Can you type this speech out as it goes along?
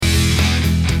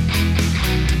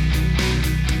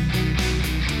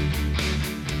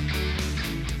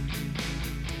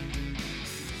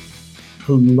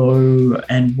Hello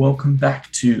and welcome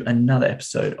back to another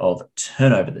episode of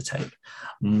Turn Over the Tape.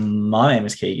 My name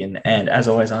is Keegan, and as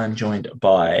always, I'm joined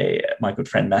by my good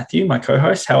friend Matthew, my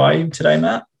co-host. How are you today,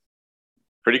 Matt?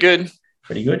 Pretty good.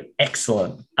 Pretty good.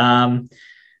 Excellent.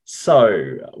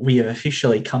 So we have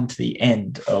officially come to the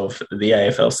end of the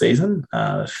AFL season.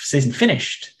 Season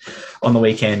finished on the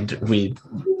weekend with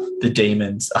the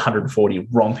Demons 140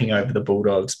 romping over the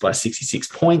Bulldogs by 66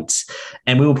 points.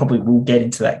 And we'll get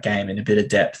into that game in a bit of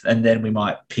depth, and then we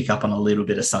might pick up on a little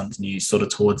bit of Suns news sort of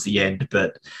towards the end.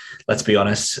 But let's be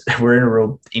honest, we're in a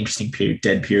real interesting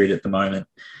dead period at the moment,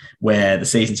 where the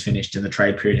season's finished and the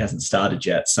trade period hasn't started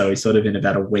yet. So we're sort of in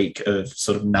about a week of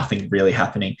sort of nothing really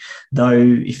happening. Though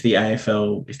if the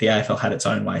AFL had its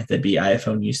own way, there'd be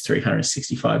AFL news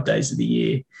 365 days of the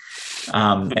year.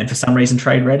 And for some reason,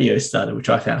 Trade Radio started, which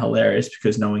I found hilarious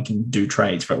because no one can do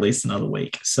trades for at least another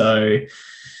week. So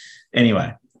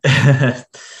anyway,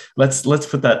 let's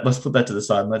put that to the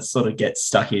side and let's sort of get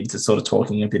stuck into sort of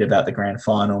talking a bit about the grand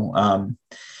final.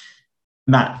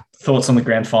 Matt, thoughts on the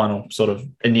grand final, sort of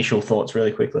initial thoughts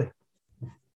really quickly.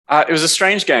 It was a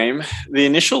strange game. The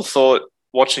initial thought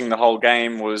watching the whole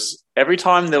game was every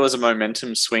time there was a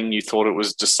momentum swing, you thought it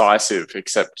was decisive,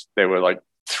 except there were like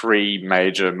three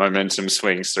major momentum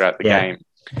swings throughout the game.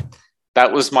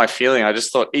 That was my feeling. I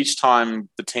just thought each time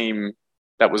the team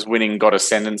that was winning got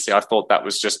ascendancy, I thought that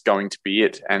was just going to be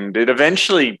it. And it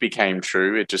eventually became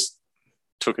true. It just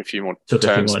took a few more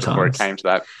turns before it came to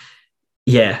that.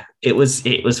 Yeah, it was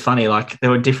funny. Like there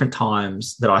were different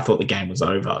times that I thought the game was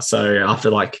over. So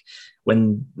after like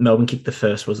when Melbourne kicked the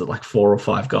first, was it like 4 or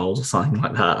 5 goals or something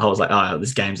like that? I was like, oh,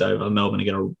 this game's over. Melbourne are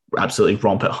going to absolutely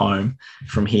romp at home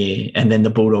from here. And then the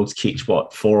Bulldogs kicked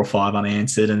 4 or 5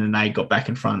 unanswered, and then they got back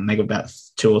in front and they got about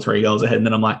 2 or 3 goals ahead. And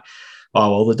then I'm like, oh,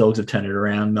 well, the Dogs have turned it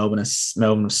around. Melbourne have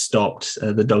stopped.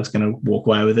 The Dogs going to walk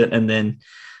away with it. And then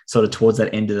sort of towards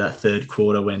that end of that third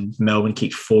quarter when Melbourne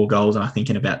kicked 4 goals, and I think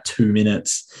in about 2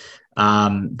 minutes,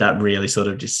 that really sort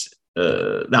of just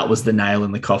that was the nail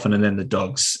in the coffin. And then the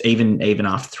Dogs, even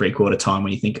after 3/4 time,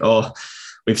 when you think, oh,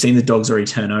 we've seen the Dogs already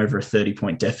turn over a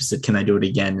 30-point deficit, can they do it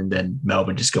again? And then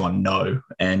Melbourne just gone no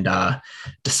and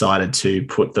decided to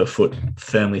put the foot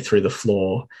firmly through the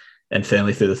floor and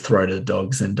firmly through the throat of the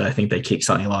Dogs. And I think they kicked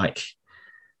something like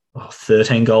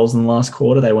 13 goals in the last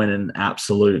quarter. They went in an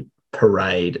absolute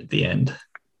parade at the end.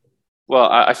 Well,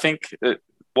 I think the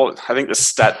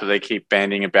stat that they keep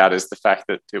banding about is the fact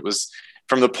that it was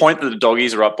from the point that the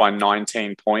Doggies are up by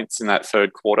 19 points in that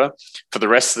third quarter. For the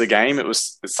rest of the game, it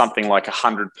was something like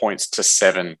 100 points to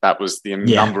 7. That was the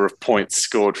number of points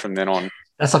scored from then on.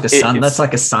 That's like that's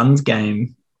like a Suns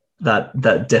game.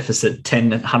 That deficit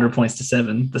 100 points to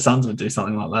 7. The Suns would do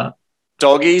something like that.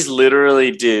 Doggies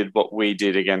literally did what we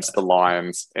did against the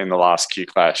Lions in the last Q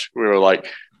Clash. We were like,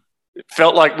 it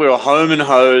felt like we were home and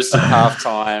hosed at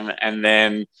halftime, and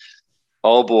then,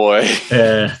 oh boy,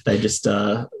 yeah, they just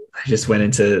went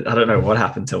into, I don't know what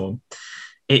happened to them.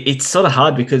 It's sort of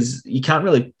hard because you can't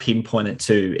really pinpoint it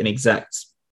to an exact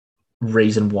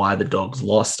reason why the Dogs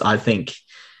lost. I think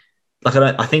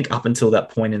up until that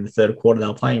point in the third quarter they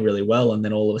were playing really well, and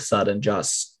then all of a sudden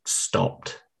just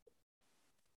stopped.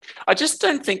 I just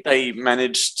don't think they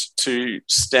managed to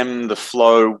stem the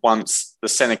flow once the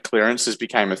centre clearances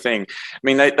became a thing. I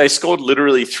mean, they scored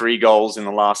literally 3 goals in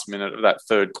the last minute of that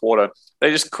third quarter. They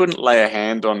just couldn't lay a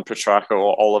hand on Petrarca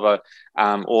or Oliver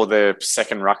or their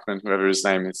second ruckman, whoever his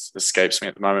name is, escapes me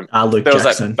at the moment. Luke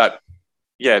Jackson.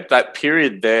 That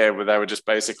period there where they were just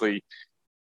basically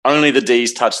only the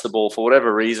Ds touched the ball for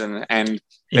whatever reason, and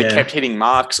they kept hitting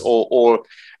marks or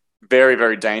very,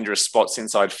 very dangerous spots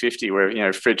inside 50 where,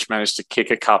 Fritsch managed to kick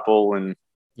a couple and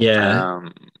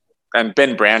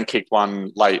Ben Brown kicked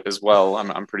one late as well.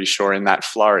 I'm pretty sure in that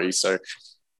flurry. So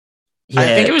I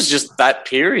think it was just that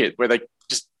period where they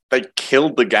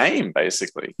killed the game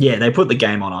basically. Yeah, they put the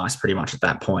game on ice pretty much at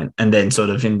that point. And then sort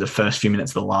of in the first few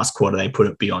minutes of the last quarter, they put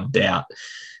it beyond doubt.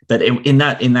 But in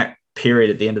that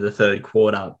period at the end of the third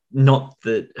quarter, look,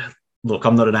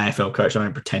 I'm not an AFL coach. I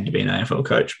don't pretend to be an AFL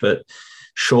coach, but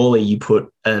surely you put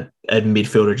a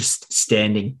midfielder just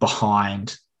standing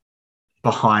behind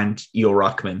your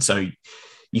ruckman, so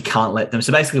you can't let them.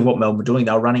 So basically what Melbourne were doing,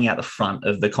 they were running out the front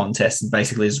of the contest and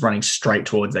basically just running straight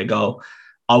towards their goal.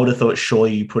 I would have thought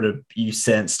surely you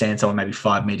stand someone maybe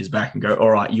 5 meters back and go,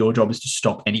 all right, your job is to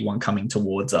stop anyone coming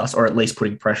towards us, or at least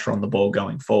putting pressure on the ball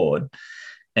going forward.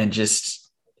 And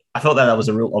I thought that was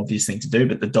a real obvious thing to do,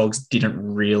 but the Dogs didn't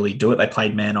really do it. They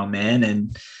played man on man,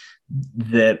 and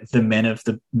the men of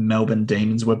the Melbourne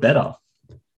Demons were better.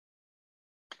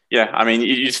 Yeah, I mean,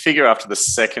 you figure after the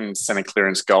second centre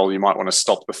clearance goal, you might want to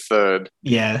stop the third.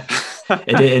 Yeah.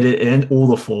 And all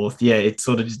the fourth. Yeah, it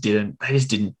sort of just didn't.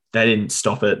 They didn't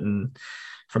stop it, and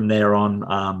from there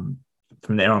on,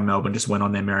 Melbourne just went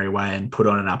on their merry way and put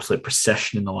on an absolute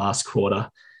procession in the last quarter.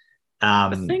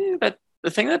 The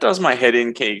thing that does my head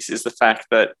in, Keeks, is the fact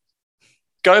that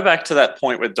go back to that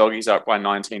point where Doggy's up by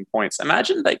 19 points.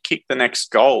 Imagine they kick the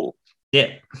next goal.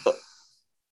 Yeah.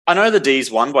 I know the D's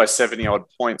won by 70-odd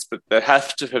points, but there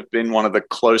have to have been one of the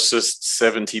closest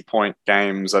 70-point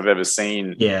games I've ever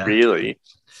seen, really.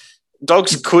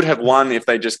 Dogs could have won if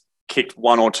they just kicked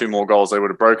one or two more goals. They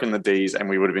would have broken the D's, and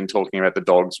we would have been talking about the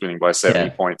Dogs winning by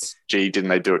 70 points. Gee, didn't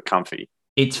they do it comfy?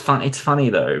 It's funny,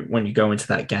 though, when you go into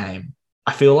that game.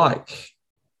 I feel like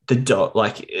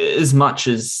as much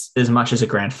as a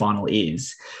grand final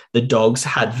is, the Dogs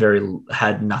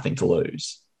had nothing to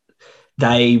lose.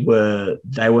 They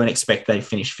weren't expect they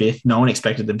finished fifth. No one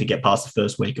expected them to get past the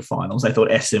first week of finals. They thought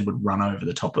Essendon would run over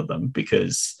the top of them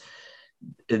because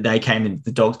the Dogs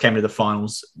came into the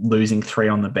finals losing 3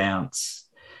 on the bounce,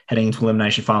 heading into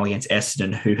elimination final against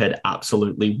Essendon, who had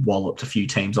absolutely walloped a few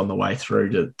teams on the way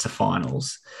through to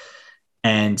finals.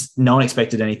 And no one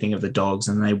expected anything of the Dogs,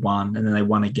 and they won, and then they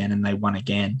won again, and they won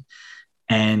again.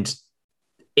 And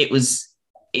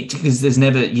because there's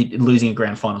never losing a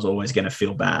grand final is always going to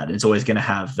feel bad. It's always going to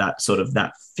have that sort of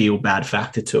that feel bad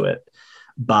factor to it.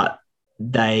 But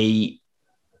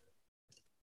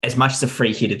as much as a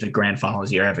free hit at the grand final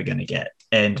as you're ever going to get,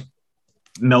 and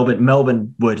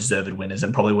Melbourne were deserved winners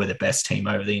and probably were the best team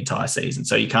over the entire season.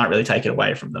 So you can't really take it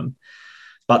away from them.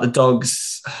 But the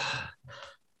Dogs,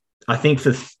 I think for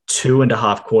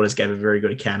 2.5 quarters gave a very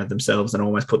good account of themselves and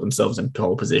almost put themselves in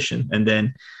pole position. And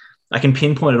then I can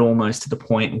pinpoint it almost to the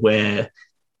point where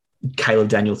Caleb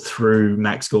Daniel threw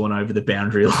Max Gawn over the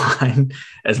boundary line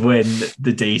as when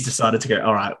the D's decided to go,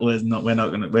 all right, we're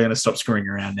going to stop screwing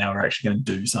around now. We're actually going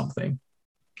to do something.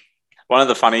 One of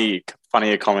the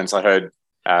funnier comments I heard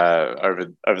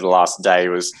over the last day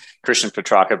was Christian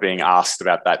Petrarca being asked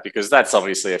about that, because that's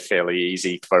obviously a fairly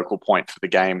easy focal point for the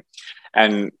game.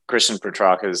 And Christian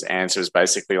Petrarca's answer is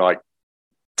basically like,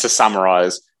 to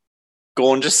summarize,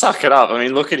 Gawn, just suck it up. I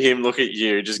mean, look at him, look at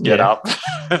you, just get up.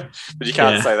 But you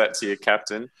can't say that to your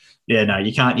captain. Yeah, no,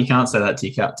 you can't say that to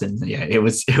your captain. Yeah, it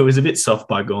was a bit soft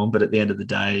by Gawn, but at the end of the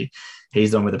day,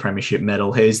 he's on with a premiership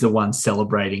medal. He's the one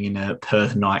celebrating in a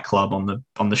Perth nightclub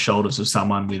on the shoulders of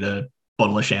someone with a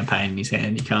bottle of champagne in his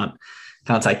hand. You can't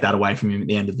take that away from him at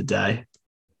the end of the day.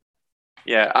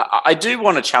 Yeah, I do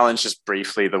want to challenge just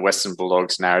briefly the Western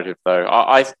Bulldogs narrative, though.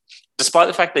 I despite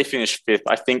the fact they finished fifth,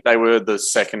 I think they were the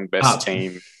second best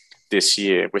team this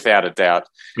year, without a doubt.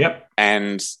 Yep.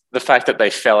 And the fact that they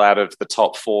fell out of the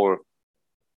top 4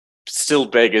 still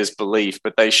beggars belief,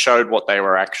 but they showed what they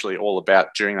were actually all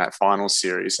about during that final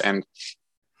series. And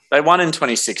they won in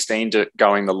 2016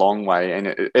 going the long way,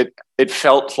 and it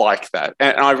felt like that.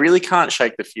 And I really can't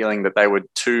shake the feeling that they were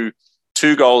two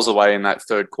goals away in that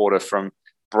third quarter from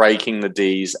breaking the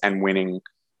D's and winning.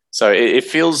 So it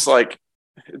feels like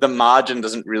the margin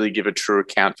doesn't really give a true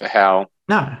account for how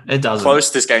it doesn't.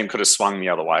 Close this game could have swung the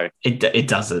other way. It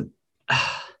doesn't.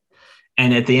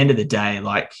 And at the end of the day,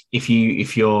 like if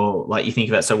you're like, you think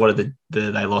about, so what are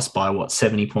they lost by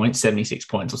 70 points, 76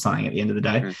 points or something at the end of the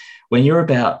day. Mm-hmm. When you're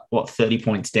about 30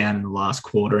 points down in the last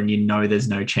quarter and you know there's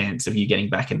no chance of you getting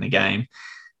back in the game,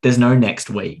 there's no next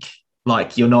week.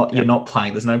 Like you're not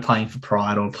playing. There's no playing for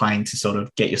pride or playing to sort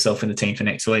of get yourself in the team for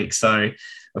next week. So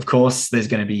of course there's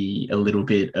going to be a little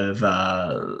bit of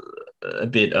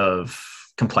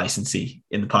complacency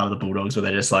in the part of the Bulldogs where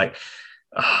they're just like,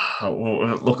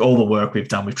 look, all the work we've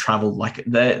done, we've traveled, like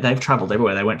they've traveled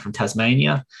everywhere. They went from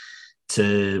Tasmania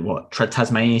to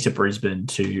Tasmania to Brisbane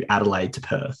to Adelaide to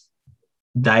Perth.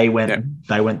 They went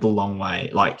the long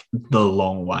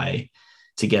way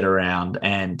to get around.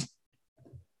 And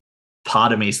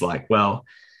part of me is like, well,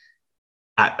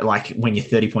 like when you're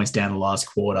 30 points down the last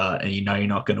quarter and you know you're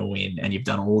not going to win and you've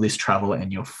done all this travel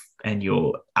and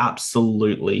you're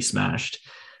absolutely smashed,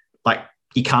 like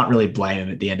you can't really blame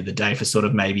them at the end of the day for sort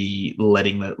of maybe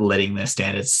letting their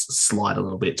standards slide a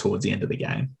little bit towards the end of the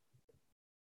game.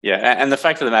 Yeah, and the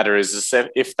fact of the matter is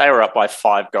that if they were up by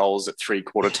 5 goals at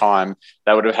 3/4 time,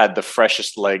 they would have had the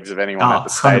freshest legs of anyone at the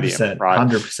stadium, 100%, right?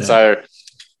 100%. So,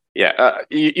 yeah,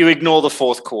 you ignore the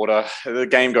fourth quarter. The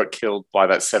game got killed by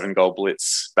that 7-goal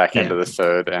blitz back into the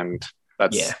third, and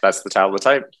that's the tale of the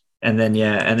tape. And then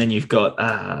you've got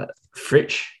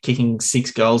Fritsch kicking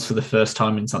 6 goals for the first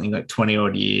time in something like 20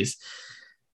 odd years.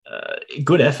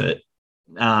 Good effort.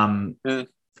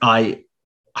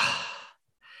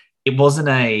 It wasn't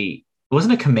a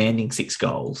commanding 6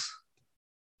 goals.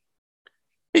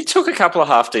 He took a couple of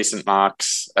half-decent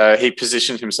marks. He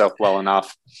positioned himself well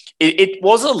enough. It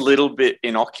was a little bit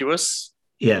innocuous.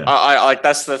 Yeah. I like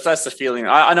that's the feeling.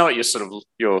 I know what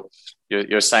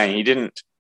you're saying. He didn't.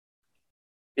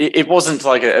 It wasn't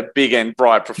like a big and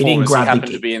bright performance. He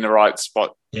happened to be in the right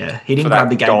spot. Yeah, he didn't grab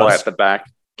the game goal at the back.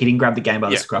 He didn't grab the game by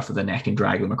the scruff of the neck and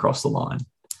drag them across the line.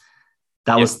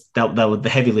 The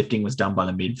heavy lifting was done by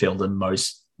the midfield, and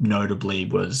most notably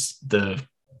was the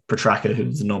Petrarca, who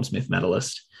was the Norm Smith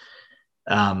medalist.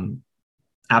 He had an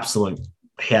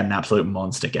absolute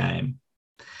monster game.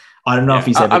 I don't know if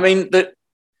he's ever. I mean,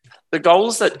 the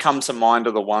goals that come to mind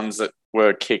are the ones that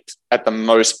were kicked at the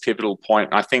most pivotal point.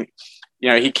 I think,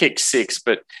 he kicked 6,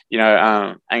 but,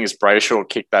 Angus Brayshaw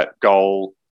kicked that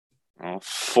goal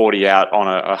 40 out on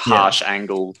a harsh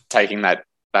angle, taking that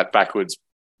backwards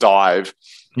dive.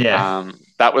 Yeah.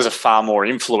 That was a far more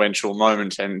influential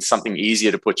moment and something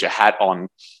easier to put your hat on.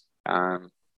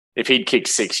 If he'd kicked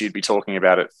 6, you'd be talking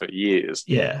about it for years.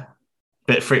 Yeah.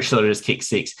 But Fritsch sort of just kicked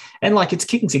 6. And it's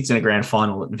kicking 6 in a grand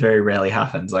final. It very rarely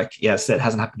happens. It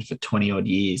hasn't happened for 20 odd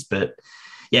years, but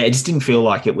yeah, it just didn't feel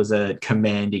like it was a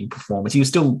commanding performance. He was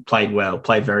still played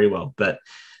very well, but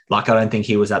I don't think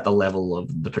he was at the level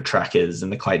of the Petrarcas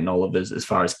and the Clayton Olivers as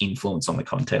far as influence on the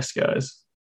contest goes.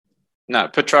 No,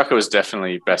 Petrarca was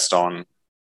definitely best on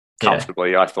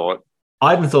comfortably, I thought.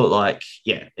 I even thought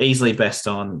easily best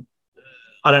on.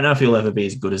 I don't know if he'll ever be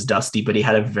as good as Dusty, but he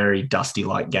had a very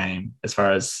Dusty-like game as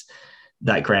far as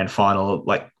that grand final,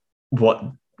 what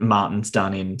Martin's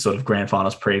done in sort of grand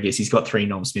finals previous. He's got 3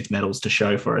 Norm Smith medals to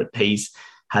show for it. He's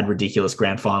had ridiculous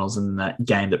grand finals, and that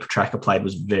game that Petrarca played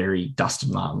was very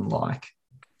Dustin Martin-like.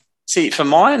 See, for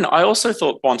mine, I also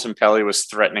thought Bontempelli was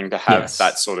threatening to have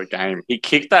that sort of game. He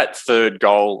kicked that 3rd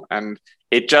goal, and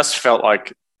it just felt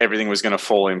like everything was going to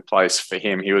fall in place for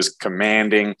him. He was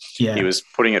commanding. Yeah. He was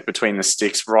putting it between the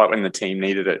sticks right when the team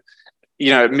needed it.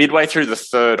 Midway through the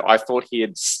 3rd, I thought he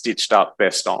had stitched up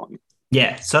best on.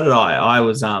 Yeah, so did I. I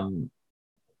was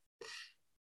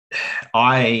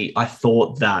I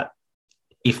thought that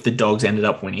if the Dogs ended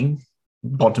up winning,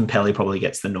 Bontempelli probably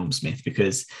gets the Norm Smith,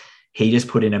 because he just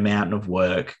put in a mountain of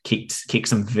work, kicked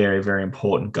some very, very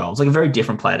important goals. A very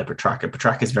different player to Petrarca.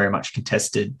 Petrarca is very much a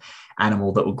contested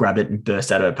animal that will grab it and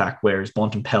burst out of a pack, whereas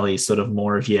Bontempelli is sort of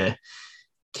more of he'll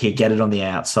get it on the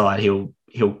outside, he'll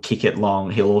kick it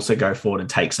long, he'll also go forward and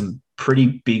take some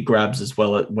pretty big grabs as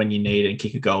well when you need and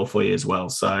kick a goal for you as well.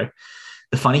 So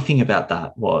the funny thing about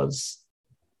that was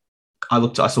I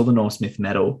saw the Norm Smith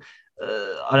medal.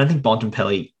 I don't think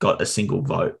Bontempelli got a single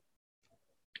vote.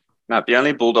 No, the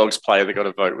only Bulldogs player that got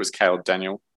a vote was Caleb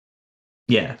Daniel.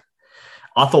 Yeah.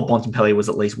 I thought Bontempelli was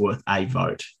at least worth a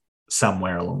vote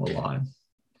somewhere along the line.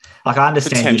 I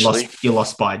understand you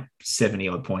lost by 70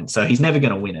 odd points, so he's never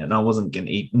going to win it. And I wasn't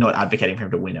not advocating for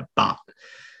him to win it, but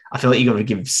I feel like you got to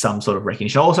give some sort of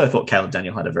recognition. I also thought Caleb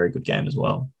Daniel had a very good game as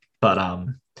well. But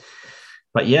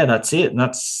yeah, that's it. And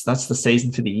that's the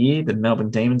season for the year. The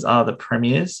Melbourne Demons are the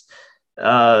premiers.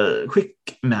 Quick,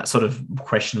 Matt, sort of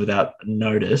question without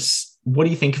notice. What do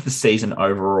you think of the season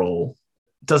overall?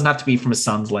 It doesn't have to be from a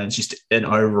Suns lens, just an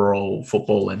overall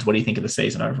football lens. What do you think of the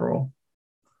season overall?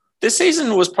 This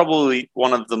season was probably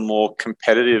one of the more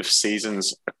competitive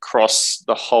seasons across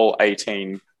the whole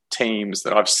 18 teams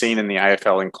that I've seen in the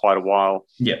AFL in quite a while.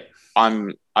 Yeah.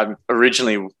 I'm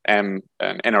originally am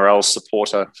an NRL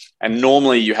supporter, and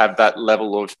normally you have that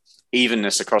level of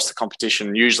evenness across the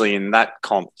competition, usually in that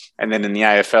comp. And then in the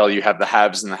AFL, you have the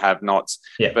haves and the have-nots.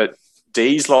 Yeah. But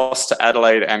D's lost to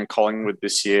Adelaide and Collingwood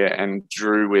this year and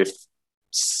drew with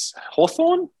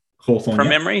Hawthorn from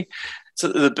memory. So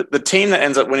the team that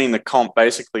ends up winning the comp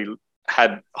basically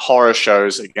had horror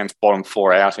shows against bottom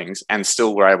 4 outings and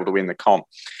still were able to win the comp.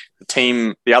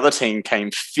 The other team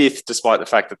came 5th, despite the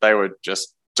fact that they were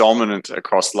just dominant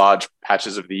across large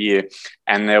patches of the year.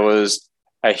 And there was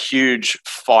a huge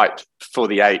fight for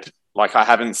the 8, like I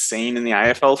haven't seen in the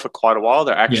AFL for quite a while.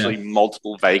 There are actually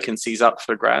multiple vacancies up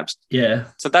for grabs. Yeah.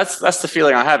 So that's the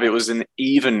feeling I have. It was an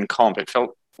even comp. It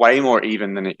felt way more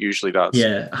even than it usually does.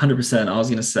 Yeah, 100%. I was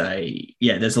going to say,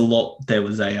 there's a lot. There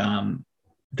was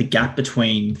the gap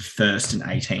between 1st and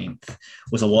 18th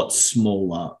was a lot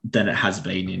smaller than it has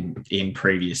been in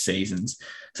previous seasons.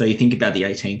 So you think about the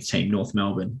 18th team, North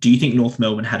Melbourne. Do you think North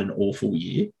Melbourne had an awful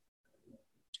year?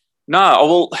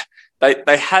 No, well,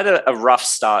 they had a rough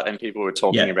start, and people were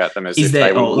talking about them as if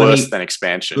they were worse than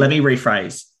expansion. Let me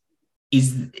rephrase.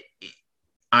 Is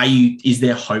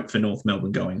there hope for North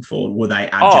Melbourne going forward? Were they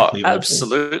abjectly awful?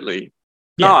 Absolutely.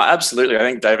 Yeah. No, absolutely. I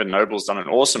think David Noble's done an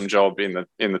awesome job in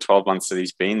the 12 months that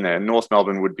he's been there. North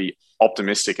Melbourne would be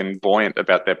optimistic and buoyant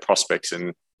about their prospects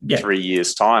in 3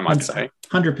 years' time, I'd say.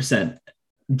 100%.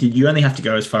 did you only have to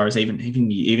go as far as even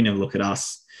a look at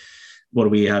us? What do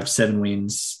we have? 7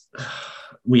 wins.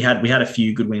 We had a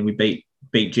few good wins. We beat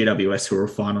GWS, who were a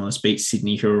finalist, beat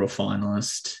Sydney, who were a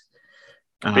finalist.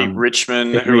 Beat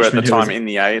Richmond, who were at the time in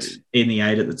the 8. In the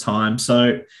 8 at the time.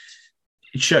 So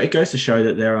it goes to show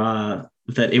that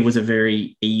it was a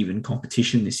very even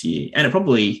competition this year. And it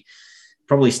probably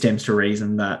stems to a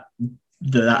reason that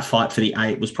that fight for the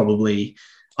 8 was probably,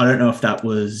 I don't know if that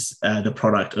was the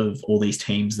product of all these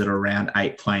teams that are around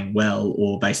 8 playing well,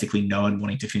 or basically no one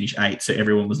wanting to finish 8. So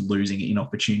everyone was losing in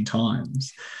opportune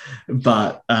times.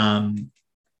 But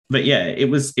yeah, it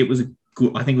was a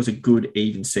good, I think it was a good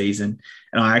even season.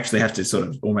 And I actually have to sort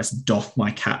of almost doff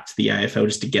my cap to the AFL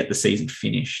just to get the season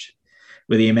finished.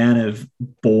 With the amount of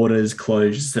borders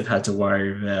closures they've had to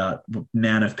worry about, the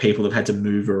amount of people they've had to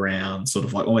move around, sort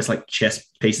of like almost like chess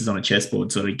pieces on a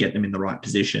chessboard, sort of get them in the right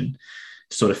position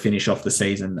to sort of finish off the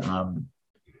season.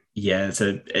 It's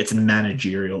a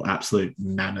managerial, absolute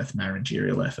mammoth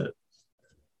managerial effort.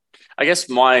 I guess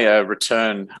my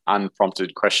return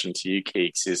unprompted question to you,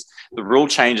 Keeks, is the rule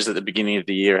changes at the beginning of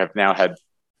the year have now had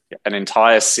an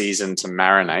entire season to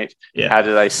marinate. Yeah. How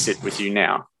do they sit with you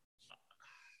now?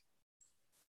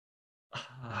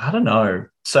 I don't know.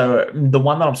 So the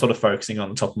one that I'm sort of focusing on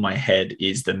the top of my head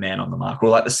is the man on the mark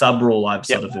rule. Like the sub rule, I'm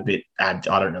sort of a bit, I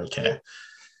don't really care.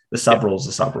 The sub rule is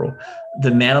the sub rule.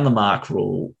 The man on the mark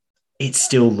rule, it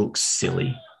still looks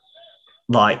silly.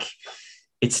 Like,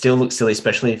 it still looks silly,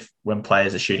 especially when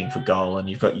players are shooting for goal and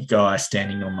you've got your guy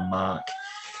standing on the mark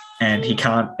and he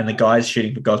can't, and the guy's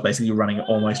shooting for goal is basically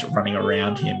almost running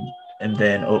around him. And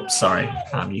then,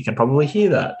 you can probably hear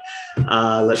that.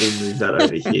 Let me move that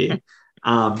over here.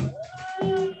 Lost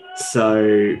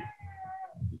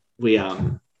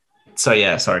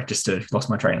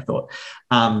my train of thought.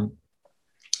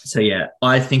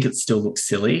 I think it still looks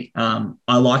silly. I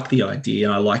like the idea.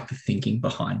 I like the thinking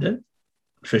behind it,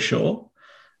 for sure.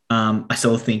 I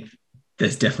still think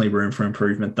there's definitely room for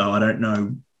improvement, though. I don't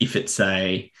know if it's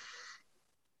the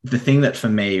thing that for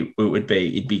me it'd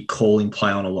be calling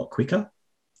play on a lot quicker.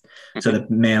 So the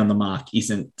man on the mark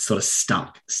isn't sort of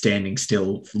stuck standing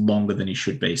still longer than he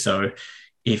should be. So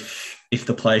if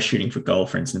the player shooting for goal,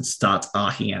 for instance, starts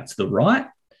arcing out to the right,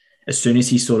 as soon as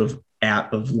he's sort of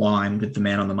out of line with the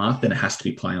man on the mark, then it has to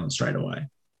be playing on straight away.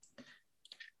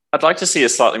 I'd like to see a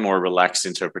slightly more relaxed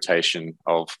interpretation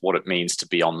of what it means to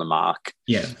be on the mark.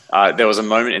 Yeah. There was a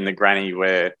moment in the granny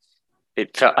where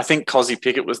I think Cozzy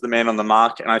Pickett was the man on the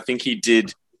mark, and I think he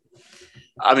did.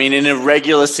 I mean, in a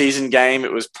regular season game,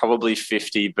 it was probably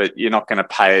 50, but you're not going to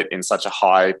pay it in such a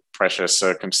high pressure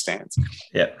circumstance.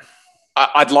 Yeah.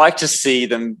 I'd like to see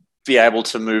them be able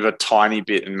to move a tiny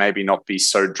bit and maybe not be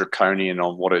so draconian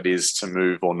on what it is to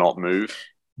move or not move.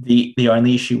 The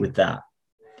only issue with that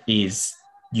is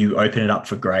you open it up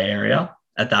for grey area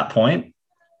at that point,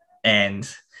 and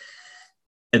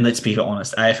let's be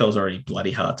honest, AFL is already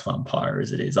bloody hard to umpire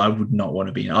as it is. I would not want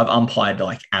to be. I've umpired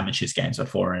like amateurs games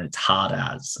before, and it's hard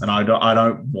as. And I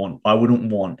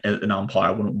wouldn't want an umpire.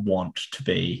 I wouldn't want to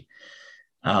be,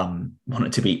 want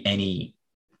it to be any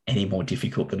more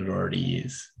difficult than it already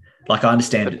is. Like, I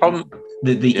understand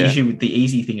the issue with the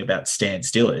easy thing about stand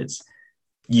still is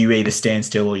you either stand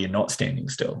still or you're not standing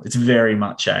still. It's very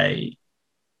much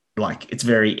it's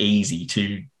very easy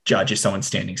to judge if someone's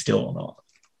standing still or not.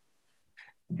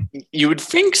 You would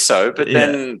think so, but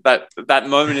then that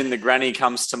moment in the granny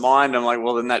comes to mind. I'm like,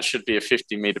 well, then that should be a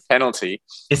 50-meter penalty.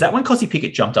 Is that when Cozzy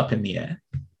Pickett jumped up in the air?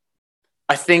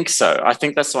 I think so. I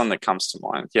think that's the one that comes to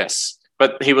mind, yes.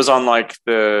 But he was on like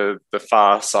the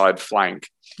far side flank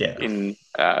on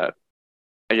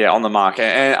the mark.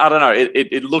 And I don't know,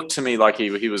 it looked to me like he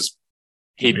was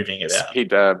moving it out.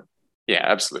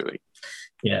 Absolutely.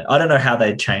 Yeah, I don't know how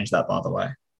they'd change that, by the way.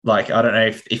 Like, I don't know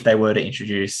if they were to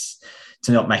introduce,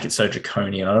 to not make it so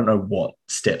draconian, I don't know what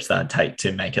steps they'd take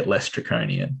to make it less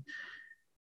draconian.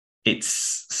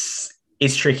 It's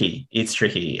tricky. It's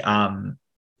tricky.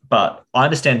 But I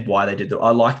understand why they did that.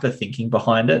 I like the thinking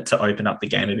behind it to open up the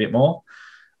game a bit more,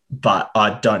 but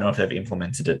I don't know if they've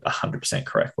implemented it 100%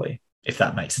 correctly, if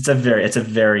that makes it's a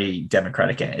very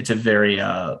democratic answer. It's a very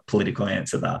political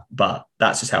answer, but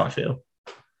that's just how I feel.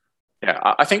 Yeah,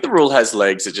 I think the rule has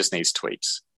legs. It just needs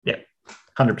tweaks. Yeah,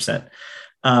 100%.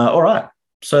 All right.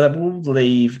 So that will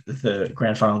leave the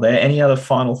grand final there. Any other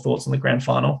final thoughts on the grand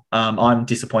final? I'm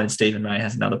disappointed Stephen May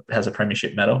has a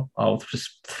premiership medal. I'll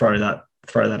just throw that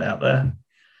out there.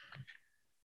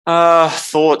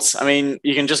 Thoughts. I mean,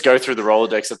 you can just go through the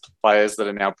Rolodex of players that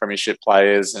are now premiership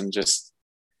players and just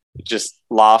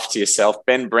laugh to yourself.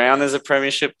 Ben Brown is a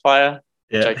premiership player.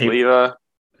 Yeah, Jake Lever.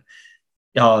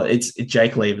 Oh,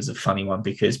 Jake Lever's a funny one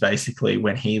because basically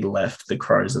when he left the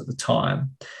Crows at the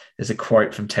time, there's a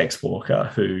quote from Tex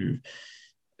Walker who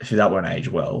that won't age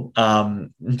well.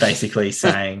 Basically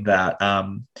saying that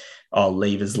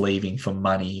Lever's leaving for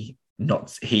money.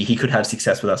 Not he could have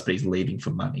success with us, but he's leaving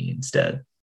for money instead.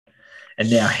 And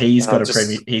now he's got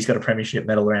a premiership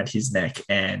medal around his neck,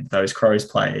 and those Crows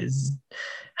players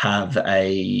have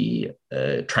a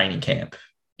training camp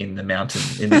in the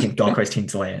mountain in the Gold Coast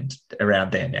hinterland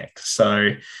around their neck.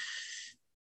 So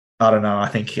I don't know. I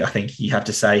think you have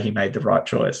to say he made the right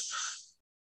choice.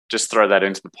 Just throw that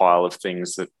into the pile of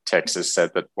things that Texas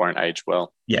said that won't age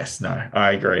well. Yes, no,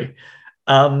 I agree.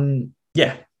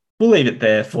 Yeah, we'll leave it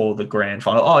there for the grand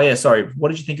final. Oh yeah, sorry. What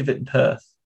did you think of it in Perth?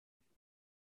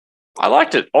 I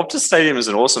liked it. Optus Stadium is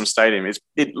an awesome stadium.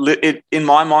 It in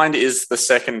my mind is the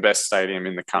second best stadium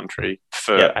in the country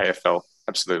for AFL.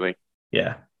 Absolutely.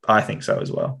 Yeah, I think so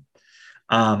as well.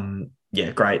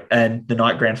 Yeah, great. And the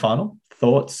night grand final,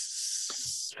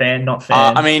 thoughts? Fan, not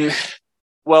fan?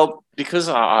 Because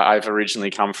I've originally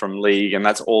come from league and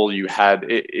that's all you had,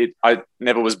 I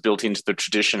never was built into the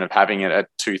tradition of having it at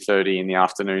 2:30 in the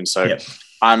afternoon. So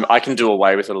I can do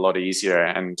away with it a lot easier.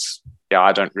 And yeah,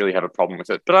 I don't really have a problem with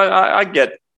it. But I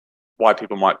get why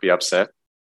people might be upset.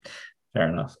 Fair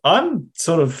enough.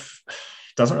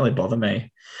 Doesn't really bother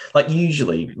me. Like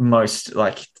usually it's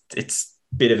a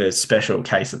bit of a special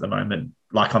case at the moment.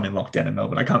 Like I'm in lockdown in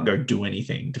Melbourne. I can't go do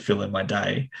anything to fill in my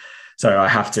day. So I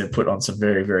have to put on some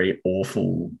very, very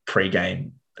awful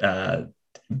pre-game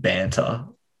banter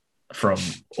from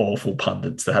awful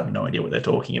pundits that have no idea what they're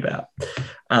talking about.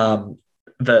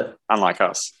 But unlike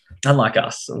us,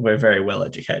 we're very well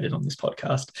educated on this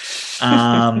podcast.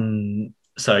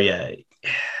 So yeah,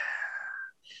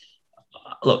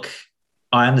 look,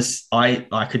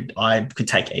 I could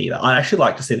take either. I'd actually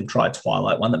like to see them try a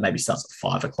twilight one that maybe starts at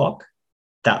 5 o'clock.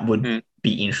 That would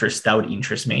be interest. That would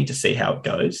interest me to see how it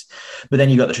goes. But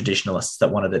then you got the traditionalists that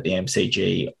wanted it at the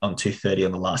MCG on 2:30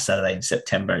 on the last Saturday in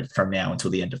September from now until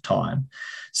the end of time.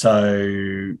 So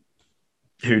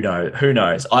who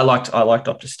knows? I liked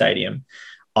Optus Stadium.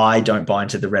 I don't buy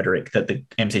into the rhetoric that the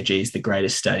MCG is the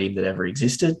greatest stadium that ever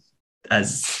existed,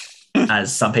 as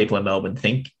some people in Melbourne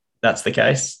think that's the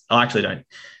case. I actually don't.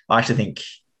 I actually think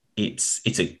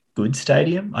it's a good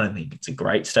stadium. I don't think it's a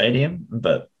great stadium,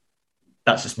 but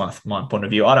that's just my point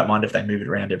of view. I don't mind if they move it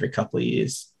around every couple of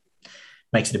years.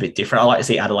 Makes it a bit different. I like to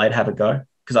see Adelaide have a go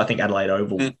because I think Adelaide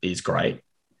Oval is great.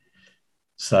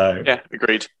 So yeah,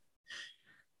 agreed.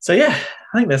 So yeah,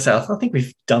 I think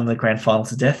we've done the grand final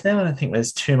to death now. I don't think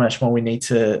there's too much more we need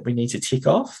to tick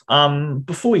off.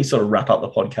 Before we sort of wrap up the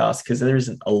podcast, because there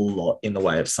isn't a lot in the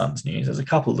way of Suns news. There's a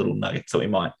couple of little nuggets that we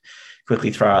might quickly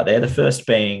throw out there. The first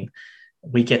being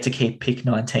we get to keep pick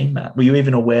 19, Matt. Were you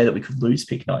even aware that we could lose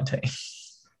pick 19?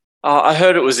 I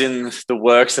heard it was in the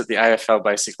works that the AFL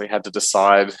basically had to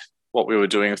decide what we were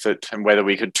doing with it and whether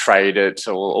we could trade it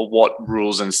or what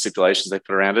rules and stipulations they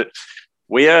put around it.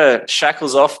 We are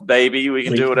shackles off, baby. We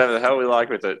can do whatever the hell we like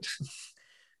with it.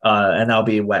 And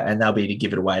they'll be to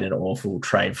give it away in an awful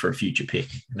trade for a future pick,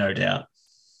 no doubt.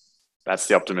 That's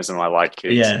the optimism I like,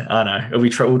 Keith. Yeah, I know.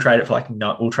 We'll trade it for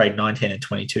we'll trade 19 and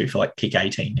 22 for pick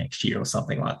 18 next year or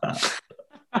something like that.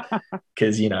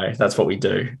 Because, that's what we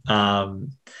do.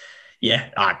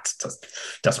 It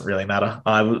doesn't really matter.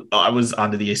 I was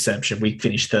under the assumption we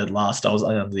finished third last. I was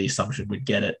under the assumption we'd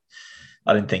get it.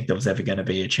 I didn't think there was ever going to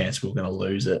be a chance we were going to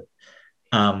lose it.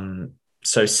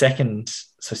 So second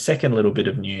little bit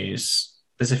of news,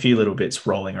 there's a few little bits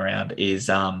rolling around, is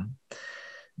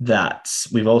that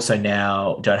we've also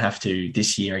now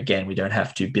this year again, we don't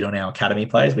have to bid on our academy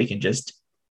players. We can just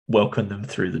welcome them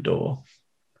through the door.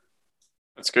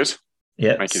 That's good.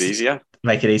 Yeah. Make it easier.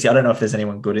 I don't know if there's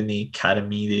anyone good in the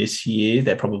academy this year.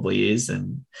 There probably is.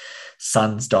 And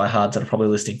Suns diehards that are probably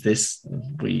listening to this,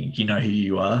 you know who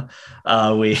you are.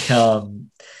 Will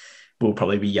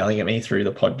probably be yelling at me through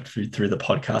the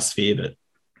podcast sphere, but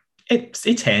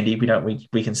it's handy. We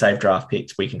can save draft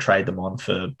picks. We can trade them on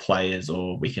for players,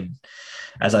 or we can,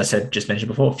 as I just mentioned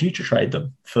before, future trade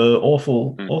them for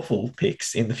awful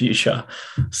picks in the future.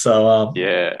 So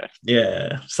yeah.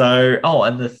 So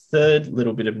and the third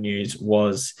little bit of news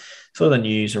was sort of the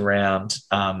news around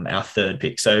our third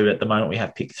pick. So at the moment we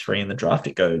have pick 3 in the draft.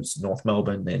 It goes North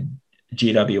Melbourne, then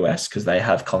GWS, because they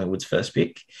have Collingwood's first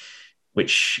pick,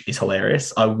 which is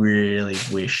hilarious. I really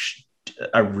wish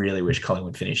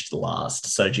Collingwood finished last,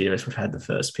 so GWS would have had the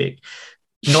first pick.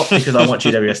 Not because I want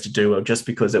GWS to do well, just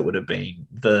because it would have been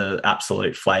the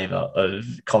absolute flavour of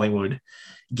Collingwood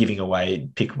giving away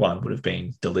pick 1 would have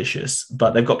been delicious.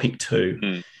 But they've got pick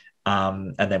 2,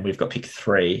 and then we've got pick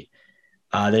 3.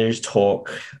 There is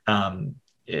talk,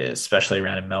 especially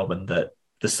around in Melbourne, that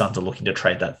the Suns are looking to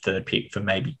trade that third pick for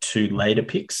maybe 2 later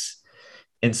picks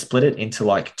and split it into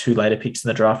like 2 later picks in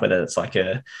the draft, whether it's like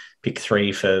a pick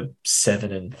 3 for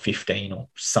 7 and 15 or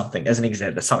something as an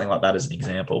example, something like that as an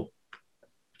example.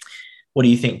 What do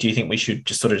you think? Do you think we should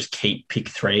just sort of just keep pick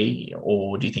 3,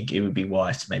 or do you think it would be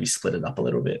wise to maybe split it up a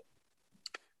little bit?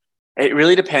 It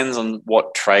really depends on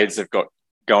what trades they've got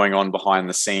going on behind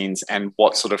the scenes and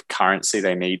what sort of currency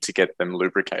they need to get them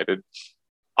lubricated.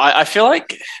 I feel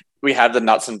like we have the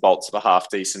nuts and bolts of a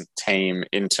half-decent team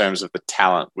in terms of the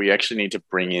talent. We actually need to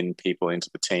bring in people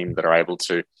into the team that are able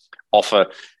to offer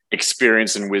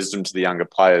experience and wisdom to the younger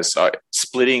players. So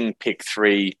splitting pick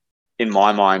 3, in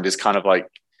my mind, is kind of like,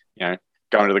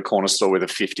 going to the corner store with a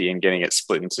 50 and getting it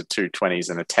split into 2 20s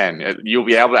and a 10. You'll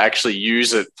be able to actually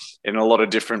use it in a lot of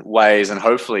different ways, and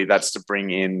hopefully that's to bring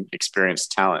in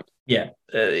experienced talent. Yeah.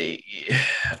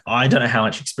 I don't know how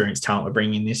much experienced talent we're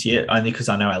bringing in this year, only because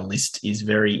I know our list is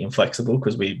very inflexible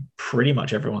because we pretty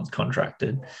much everyone's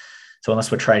contracted. So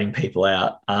unless we're trading people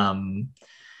out.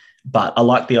 But I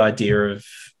like the idea of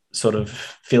sort of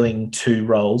filling 2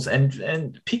 roles,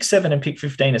 and pick 7 and pick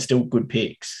 15 are still good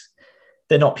picks.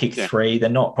 They're not pick 3. They're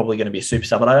not probably going to be a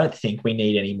superstar, but I don't think we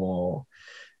need any more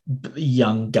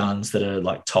young guns that are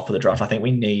like top of the draft. I think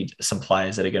we need some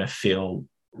players that are going to fill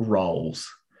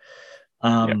roles.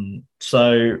 And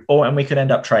we could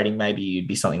end up trading, maybe it'd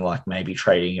be something like maybe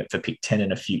trading it for pick 10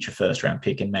 and a future first round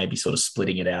pick, and maybe sort of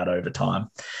splitting it out over time.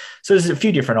 So there's a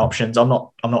few different options. I'm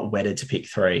not wedded to pick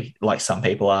 3 like some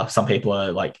people are. Some people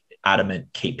are like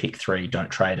adamant, keep pick 3, don't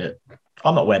trade it.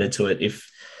 I'm not wedded to it.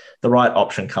 If the right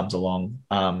option comes along,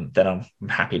 then I'm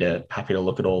happy to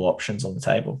look at all options on the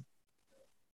table.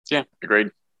 Yeah, agreed.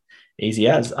 Easy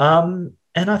as. And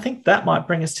I think that might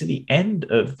bring us to the end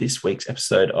of this week's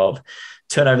episode of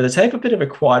Turn Over the Tape, a bit of a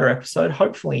quieter episode.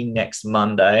 Hopefully next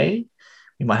Monday,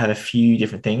 we might have a few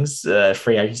different things.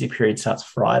 Free agency period starts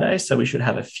Friday, so we should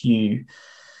have a few.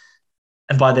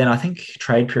 And by then, I think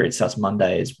trade period starts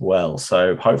Monday as well.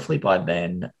 So hopefully by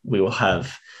then, we will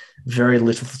have very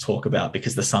little to talk about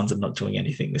because the Suns are not doing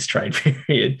anything this trade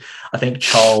period. I think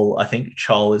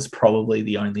Chol is probably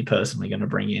the only person we're going to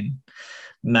bring in.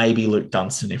 Maybe Luke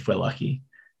Dunstan if we're lucky.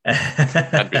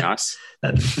 That'd be nice.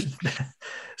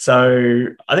 So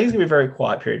I think it's going to be a very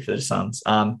quiet period for the Suns.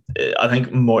 I think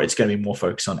it's going to be more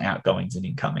focused on outgoings and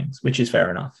incomings, which is fair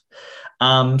enough.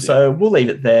 So we'll leave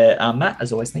it there. Matt,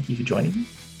 as always, thank you for joining me.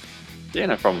 Yeah,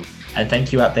 no problem. And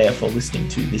thank you out there for listening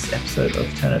to this episode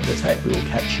of Turn Over the Tape. We will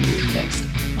catch you next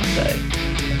Monday.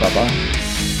 Bye-bye.